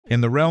In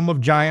the realm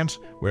of giants,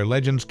 where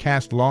legends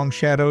cast long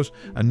shadows,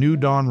 a new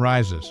dawn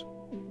rises.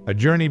 A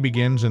journey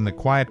begins in the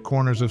quiet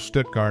corners of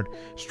Stuttgart,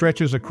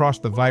 stretches across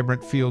the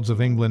vibrant fields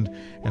of England,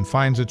 and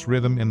finds its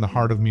rhythm in the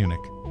heart of Munich.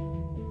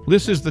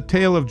 This is the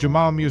tale of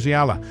Jamal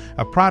Musiala,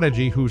 a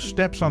prodigy whose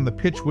steps on the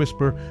pitch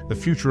whisper the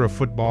future of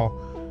football,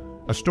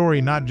 a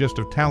story not just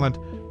of talent,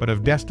 but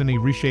of destiny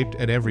reshaped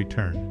at every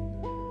turn.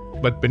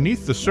 But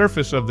beneath the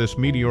surface of this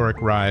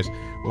meteoric rise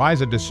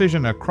lies a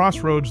decision, a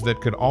crossroads that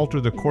could alter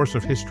the course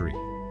of history.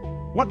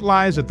 What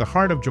lies at the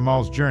heart of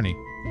Jamal's journey,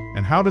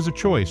 and how does a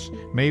choice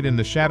made in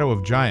the shadow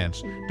of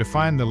giants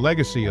define the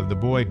legacy of the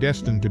boy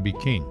destined to be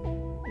king?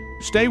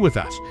 Stay with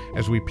us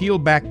as we peel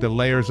back the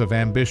layers of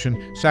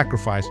ambition,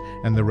 sacrifice,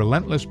 and the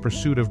relentless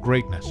pursuit of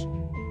greatness.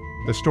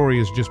 The story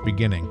is just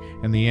beginning,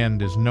 and the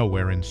end is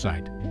nowhere in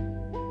sight.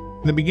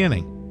 In the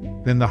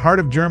beginning, in the heart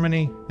of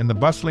Germany, in the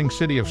bustling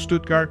city of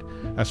Stuttgart,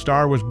 a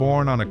star was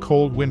born on a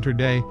cold winter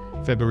day,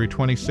 February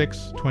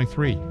 26,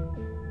 23.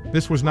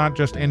 This was not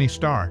just any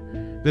star.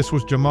 This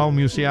was Jamal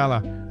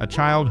Musiala, a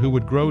child who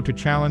would grow to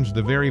challenge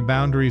the very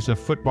boundaries of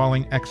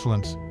footballing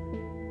excellence.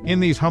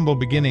 In these humble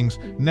beginnings,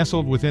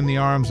 nestled within the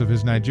arms of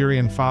his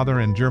Nigerian father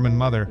and German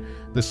mother,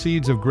 the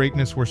seeds of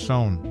greatness were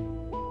sown.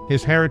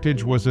 His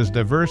heritage was as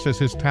diverse as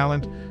his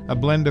talent, a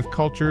blend of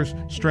cultures,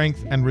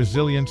 strength, and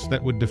resilience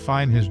that would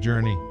define his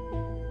journey.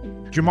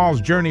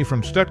 Jamal's journey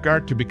from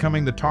Stuttgart to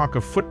becoming the talk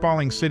of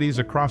footballing cities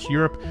across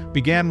Europe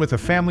began with a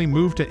family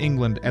move to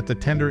England at the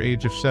tender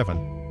age of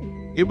 7.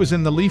 It was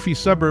in the leafy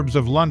suburbs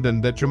of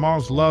London that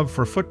Jamal's love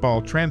for football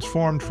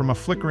transformed from a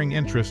flickering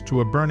interest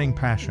to a burning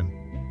passion.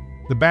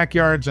 The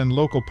backyards and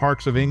local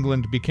parks of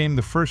England became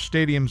the first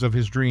stadiums of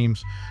his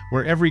dreams,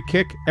 where every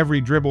kick,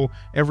 every dribble,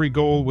 every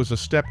goal was a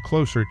step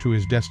closer to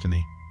his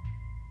destiny.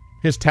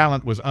 His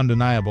talent was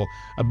undeniable,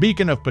 a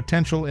beacon of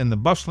potential in the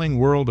bustling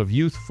world of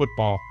youth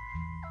football.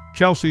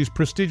 Chelsea's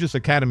prestigious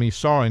academy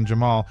saw in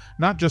Jamal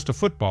not just a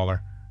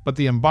footballer, but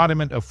the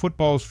embodiment of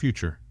football's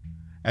future.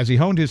 As he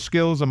honed his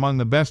skills among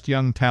the best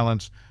young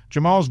talents,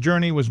 Jamal's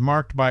journey was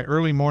marked by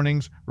early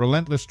mornings,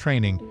 relentless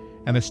training,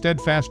 and a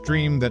steadfast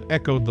dream that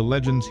echoed the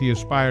legends he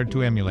aspired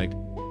to emulate.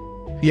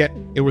 Yet,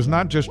 it was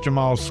not just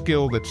Jamal's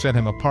skill that set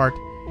him apart.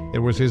 It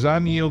was his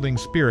unyielding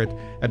spirit,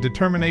 a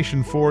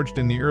determination forged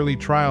in the early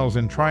trials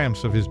and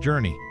triumphs of his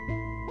journey.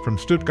 From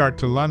Stuttgart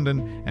to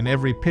London and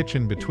every pitch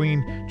in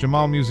between,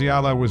 Jamal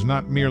Musiala was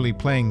not merely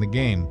playing the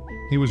game,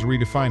 he was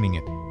redefining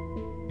it.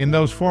 In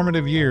those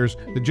formative years,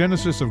 the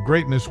genesis of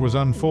greatness was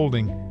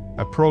unfolding,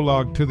 a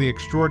prologue to the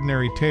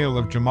extraordinary tale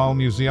of Jamal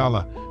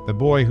Musiala, the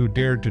boy who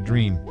dared to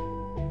dream.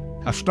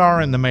 A star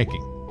in the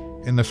making.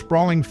 In the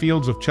sprawling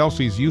fields of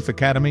Chelsea's youth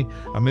academy,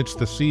 amidst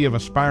the sea of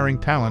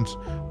aspiring talents,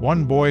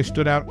 one boy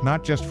stood out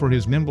not just for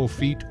his nimble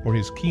feet or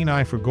his keen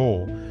eye for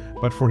goal,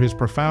 but for his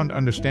profound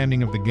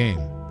understanding of the game.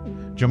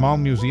 Jamal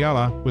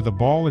Musiala, with a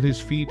ball at his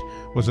feet,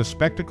 was a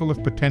spectacle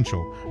of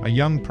potential, a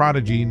young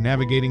prodigy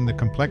navigating the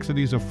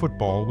complexities of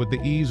football with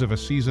the ease of a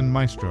seasoned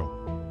maestro.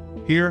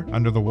 Here,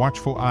 under the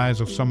watchful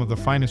eyes of some of the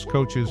finest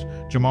coaches,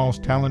 Jamal's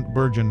talent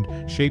burgeoned,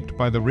 shaped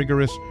by the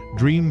rigorous,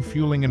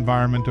 dream-fueling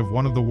environment of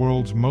one of the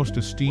world's most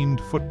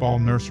esteemed football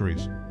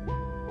nurseries.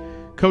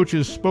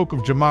 Coaches spoke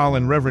of Jamal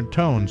in reverent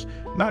tones,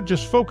 not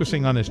just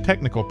focusing on his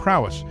technical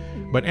prowess,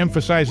 but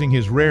emphasizing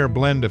his rare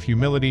blend of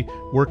humility,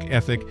 work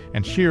ethic,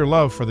 and sheer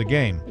love for the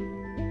game.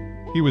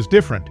 He was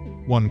different,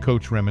 one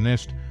coach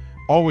reminisced,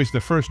 always the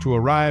first to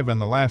arrive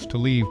and the last to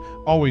leave,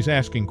 always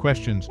asking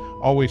questions,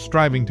 always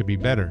striving to be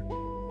better.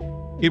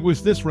 It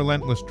was this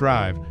relentless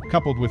drive,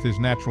 coupled with his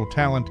natural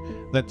talent,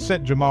 that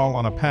set Jamal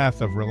on a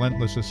path of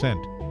relentless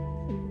ascent.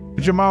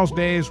 Jamal's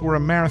days were a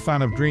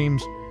marathon of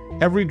dreams.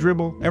 Every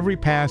dribble, every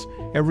pass,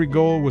 every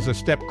goal was a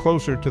step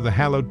closer to the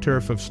hallowed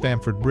turf of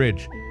Stamford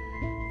Bridge.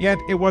 Yet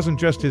it wasn't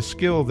just his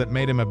skill that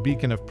made him a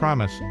beacon of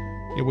promise.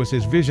 It was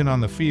his vision on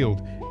the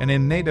field, an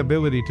innate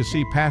ability to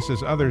see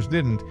passes others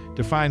didn't,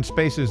 to find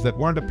spaces that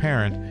weren't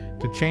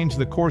apparent, to change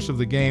the course of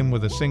the game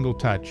with a single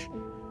touch.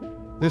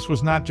 This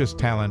was not just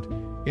talent.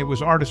 It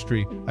was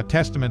artistry, a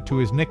testament to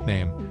his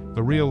nickname,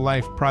 the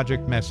Real-Life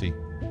Project Messi.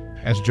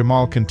 As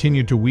Jamal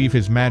continued to weave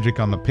his magic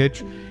on the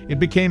pitch, it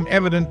became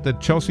evident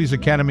that Chelsea's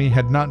academy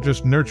had not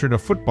just nurtured a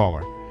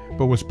footballer,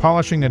 but was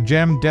polishing a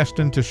gem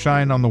destined to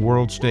shine on the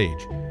world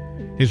stage.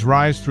 His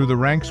rise through the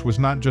ranks was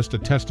not just a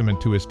testament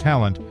to his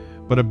talent,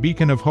 but a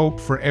beacon of hope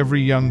for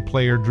every young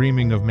player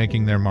dreaming of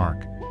making their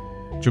mark.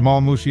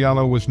 Jamal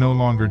Musiala was no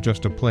longer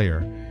just a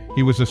player.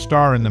 He was a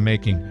star in the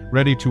making,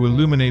 ready to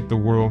illuminate the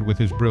world with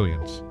his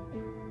brilliance.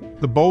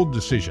 The bold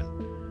decision.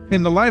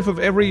 In the life of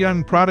every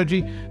young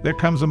prodigy, there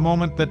comes a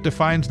moment that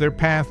defines their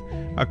path,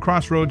 a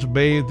crossroads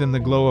bathed in the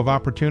glow of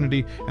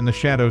opportunity and the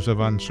shadows of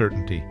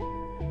uncertainty.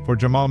 For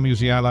Jamal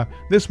Musiala,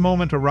 this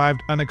moment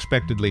arrived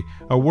unexpectedly,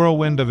 a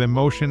whirlwind of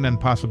emotion and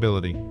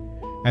possibility.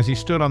 As he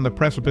stood on the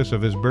precipice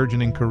of his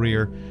burgeoning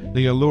career,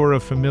 the allure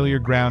of familiar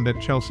ground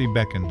at Chelsea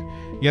beckoned,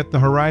 yet the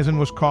horizon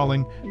was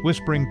calling,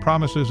 whispering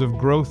promises of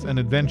growth and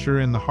adventure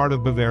in the heart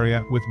of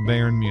Bavaria with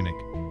Bayern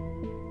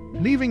Munich.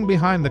 Leaving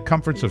behind the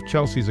comforts of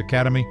Chelsea's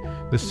academy,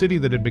 the city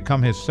that had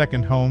become his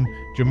second home,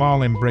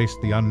 Jamal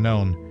embraced the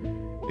unknown.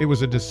 It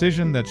was a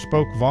decision that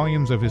spoke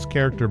volumes of his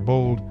character,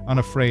 bold,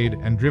 unafraid,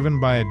 and driven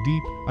by a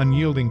deep,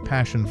 unyielding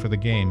passion for the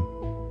game.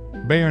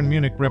 Bayern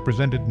Munich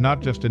represented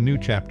not just a new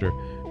chapter,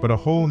 but a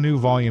whole new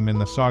volume in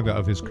the saga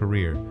of his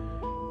career.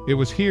 It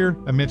was here,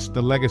 amidst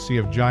the legacy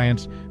of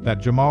giants, that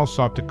Jamal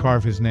sought to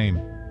carve his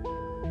name.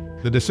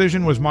 The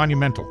decision was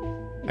monumental.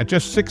 At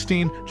just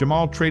 16,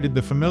 Jamal traded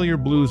the familiar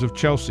blues of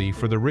Chelsea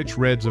for the rich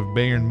reds of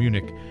Bayern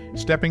Munich,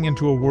 stepping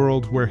into a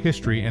world where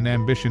history and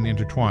ambition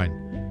intertwine.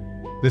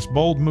 This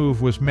bold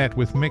move was met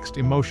with mixed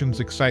emotions,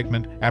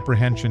 excitement,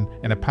 apprehension,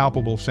 and a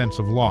palpable sense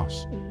of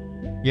loss.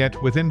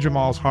 Yet, within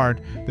Jamal's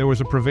heart, there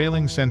was a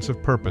prevailing sense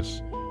of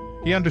purpose.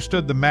 He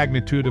understood the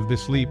magnitude of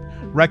this leap,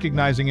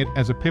 recognizing it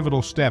as a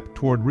pivotal step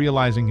toward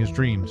realizing his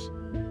dreams.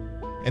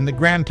 In the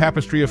grand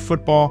tapestry of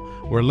football,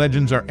 where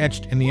legends are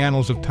etched in the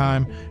annals of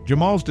time,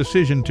 Jamal's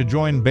decision to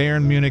join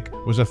Bayern Munich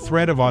was a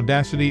thread of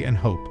audacity and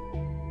hope.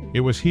 It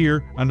was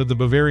here, under the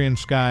Bavarian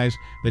skies,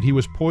 that he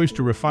was poised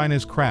to refine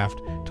his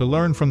craft, to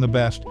learn from the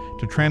best,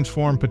 to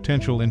transform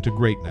potential into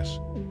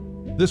greatness.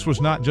 This was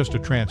not just a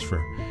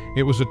transfer.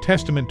 It was a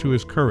testament to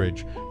his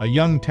courage, a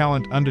young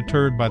talent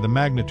undeterred by the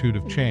magnitude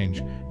of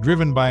change,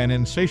 driven by an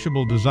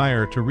insatiable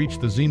desire to reach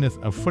the zenith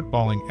of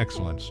footballing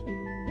excellence.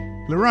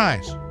 Le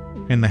Rise.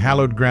 In the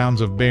hallowed grounds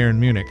of Bayern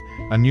Munich,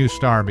 a new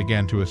star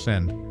began to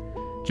ascend.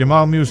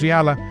 Jamal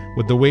Musiala,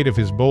 with the weight of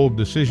his bold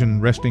decision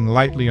resting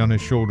lightly on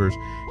his shoulders,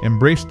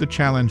 embraced the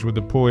challenge with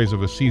the poise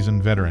of a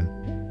seasoned veteran.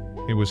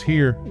 It was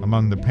here,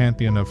 among the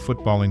pantheon of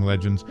footballing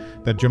legends,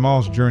 that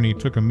Jamal's journey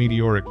took a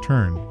meteoric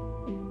turn.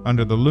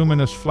 Under the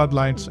luminous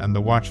floodlights and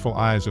the watchful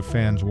eyes of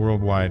fans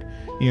worldwide,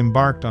 he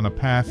embarked on a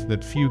path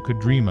that few could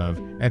dream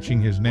of,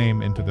 etching his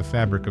name into the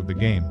fabric of the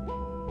game.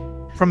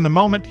 From the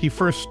moment he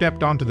first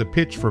stepped onto the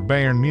pitch for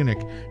Bayern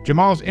Munich,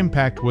 Jamal's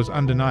impact was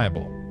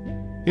undeniable.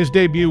 His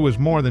debut was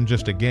more than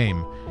just a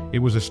game. It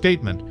was a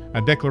statement,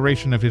 a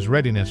declaration of his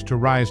readiness to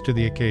rise to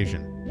the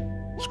occasion.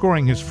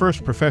 Scoring his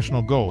first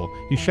professional goal,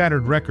 he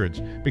shattered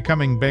records,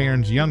 becoming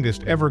Bayern's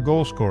youngest ever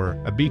goalscorer,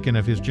 a beacon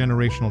of his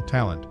generational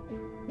talent.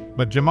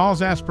 But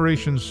Jamal's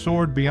aspirations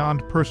soared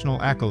beyond personal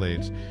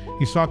accolades.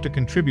 He sought to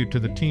contribute to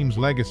the team's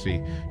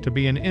legacy, to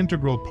be an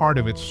integral part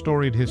of its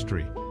storied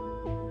history.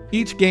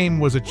 Each game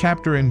was a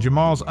chapter in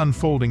Jamal's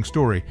unfolding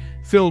story,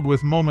 filled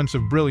with moments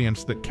of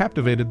brilliance that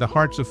captivated the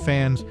hearts of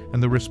fans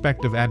and the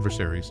respective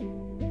adversaries.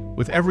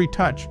 With every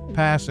touch,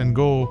 pass, and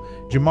goal,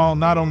 Jamal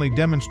not only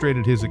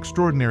demonstrated his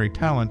extraordinary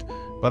talent,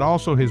 but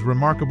also his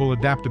remarkable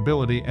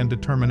adaptability and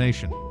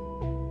determination.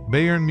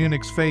 Bayern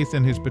Munich's faith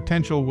in his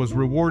potential was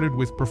rewarded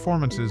with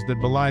performances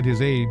that belied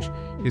his age,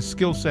 his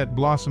skill set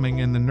blossoming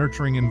in the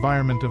nurturing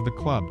environment of the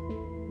club.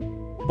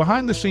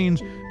 Behind the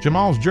scenes,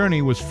 Jamal's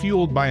journey was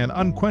fueled by an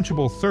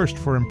unquenchable thirst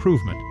for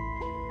improvement.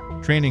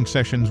 Training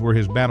sessions were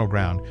his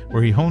battleground,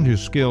 where he honed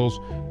his skills,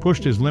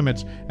 pushed his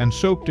limits, and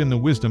soaked in the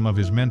wisdom of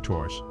his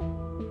mentors.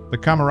 The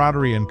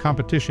camaraderie and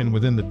competition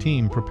within the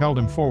team propelled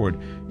him forward,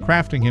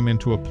 crafting him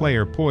into a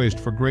player poised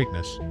for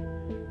greatness.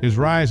 His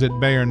rise at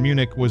Bayern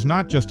Munich was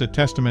not just a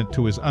testament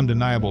to his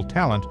undeniable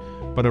talent,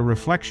 but a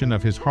reflection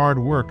of his hard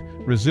work,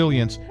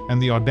 resilience, and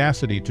the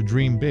audacity to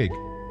dream big.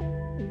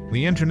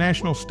 The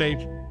international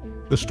stage.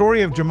 The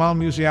story of Jamal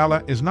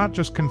Musiala is not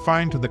just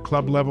confined to the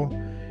club level.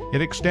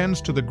 It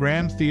extends to the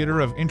grand theater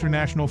of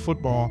international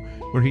football,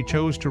 where he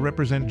chose to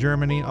represent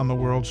Germany on the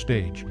world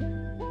stage.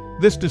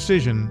 This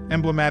decision,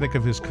 emblematic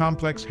of his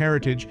complex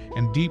heritage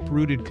and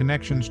deep-rooted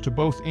connections to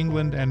both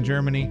England and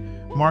Germany,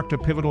 marked a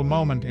pivotal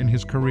moment in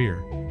his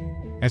career.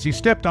 As he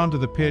stepped onto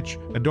the pitch,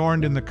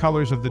 adorned in the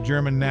colors of the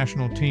German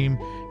national team,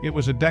 it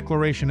was a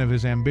declaration of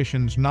his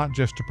ambitions not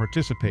just to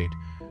participate,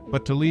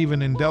 but to leave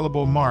an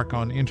indelible mark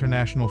on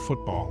international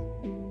football.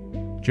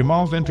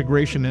 Jamal's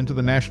integration into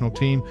the national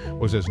team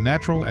was as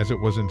natural as it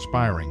was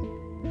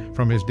inspiring.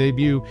 From his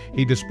debut,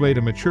 he displayed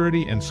a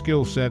maturity and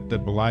skill set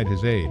that belied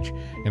his age,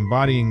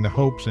 embodying the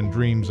hopes and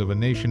dreams of a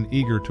nation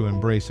eager to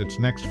embrace its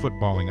next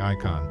footballing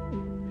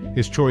icon.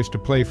 His choice to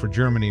play for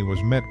Germany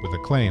was met with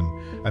acclaim,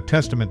 a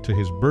testament to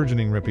his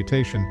burgeoning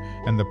reputation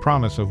and the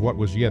promise of what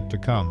was yet to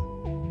come.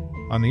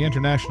 On the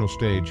international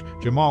stage,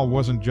 Jamal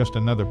wasn't just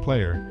another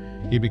player.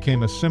 He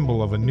became a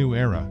symbol of a new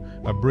era,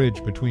 a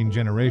bridge between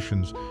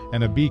generations,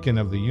 and a beacon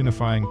of the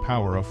unifying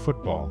power of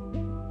football.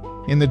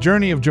 In the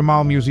journey of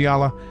Jamal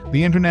Musiala,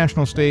 the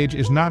international stage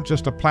is not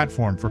just a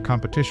platform for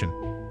competition.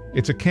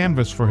 It's a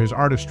canvas for his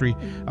artistry,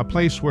 a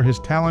place where his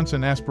talents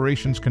and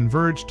aspirations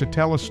converge to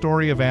tell a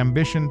story of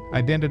ambition,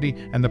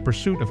 identity, and the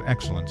pursuit of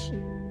excellence.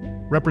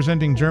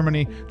 Representing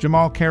Germany,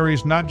 Jamal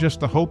carries not just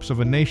the hopes of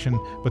a nation,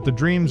 but the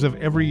dreams of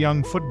every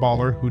young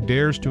footballer who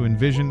dares to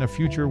envision a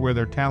future where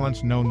their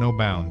talents know no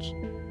bounds.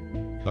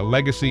 The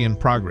legacy and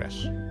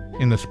progress.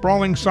 In the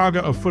sprawling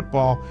saga of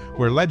football,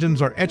 where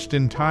legends are etched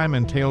in time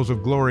and tales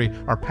of glory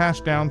are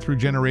passed down through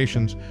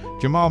generations,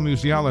 Jamal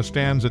Musiala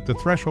stands at the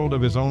threshold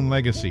of his own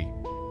legacy.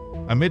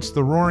 Amidst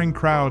the roaring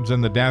crowds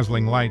and the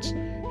dazzling lights,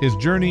 His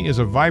journey is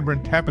a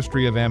vibrant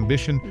tapestry of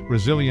ambition,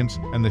 resilience,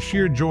 and the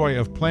sheer joy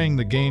of playing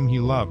the game he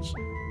loves.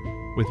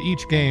 With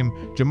each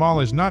game, Jamal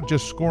is not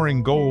just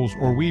scoring goals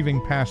or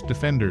weaving past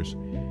defenders.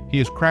 He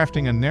is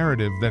crafting a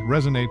narrative that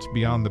resonates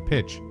beyond the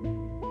pitch.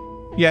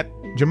 Yet,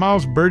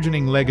 Jamal's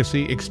burgeoning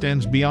legacy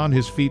extends beyond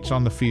his feats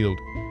on the field.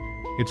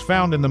 It's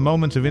found in the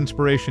moments of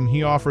inspiration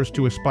he offers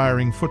to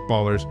aspiring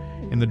footballers,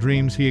 in the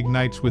dreams he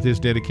ignites with his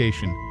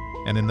dedication,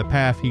 and in the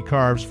path he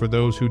carves for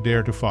those who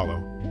dare to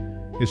follow.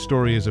 His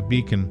story is a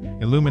beacon,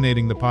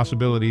 illuminating the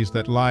possibilities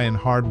that lie in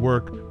hard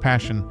work,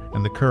 passion,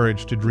 and the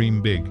courage to dream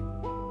big.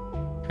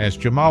 As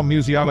Jamal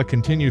Musiala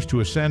continues to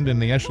ascend in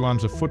the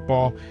echelons of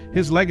football,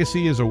 his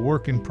legacy is a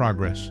work in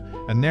progress,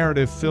 a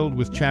narrative filled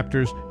with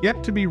chapters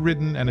yet to be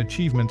written and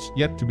achievements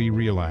yet to be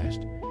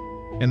realized.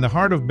 In the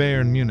heart of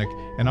Bayern Munich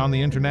and on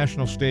the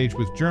international stage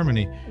with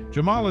Germany,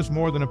 Jamal is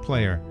more than a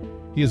player.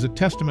 He is a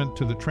testament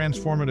to the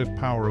transformative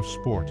power of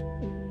sport.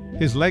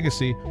 His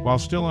legacy, while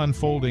still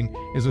unfolding,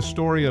 is a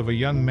story of a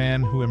young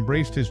man who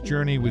embraced his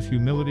journey with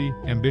humility,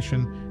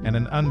 ambition, and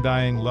an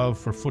undying love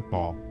for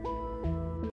football.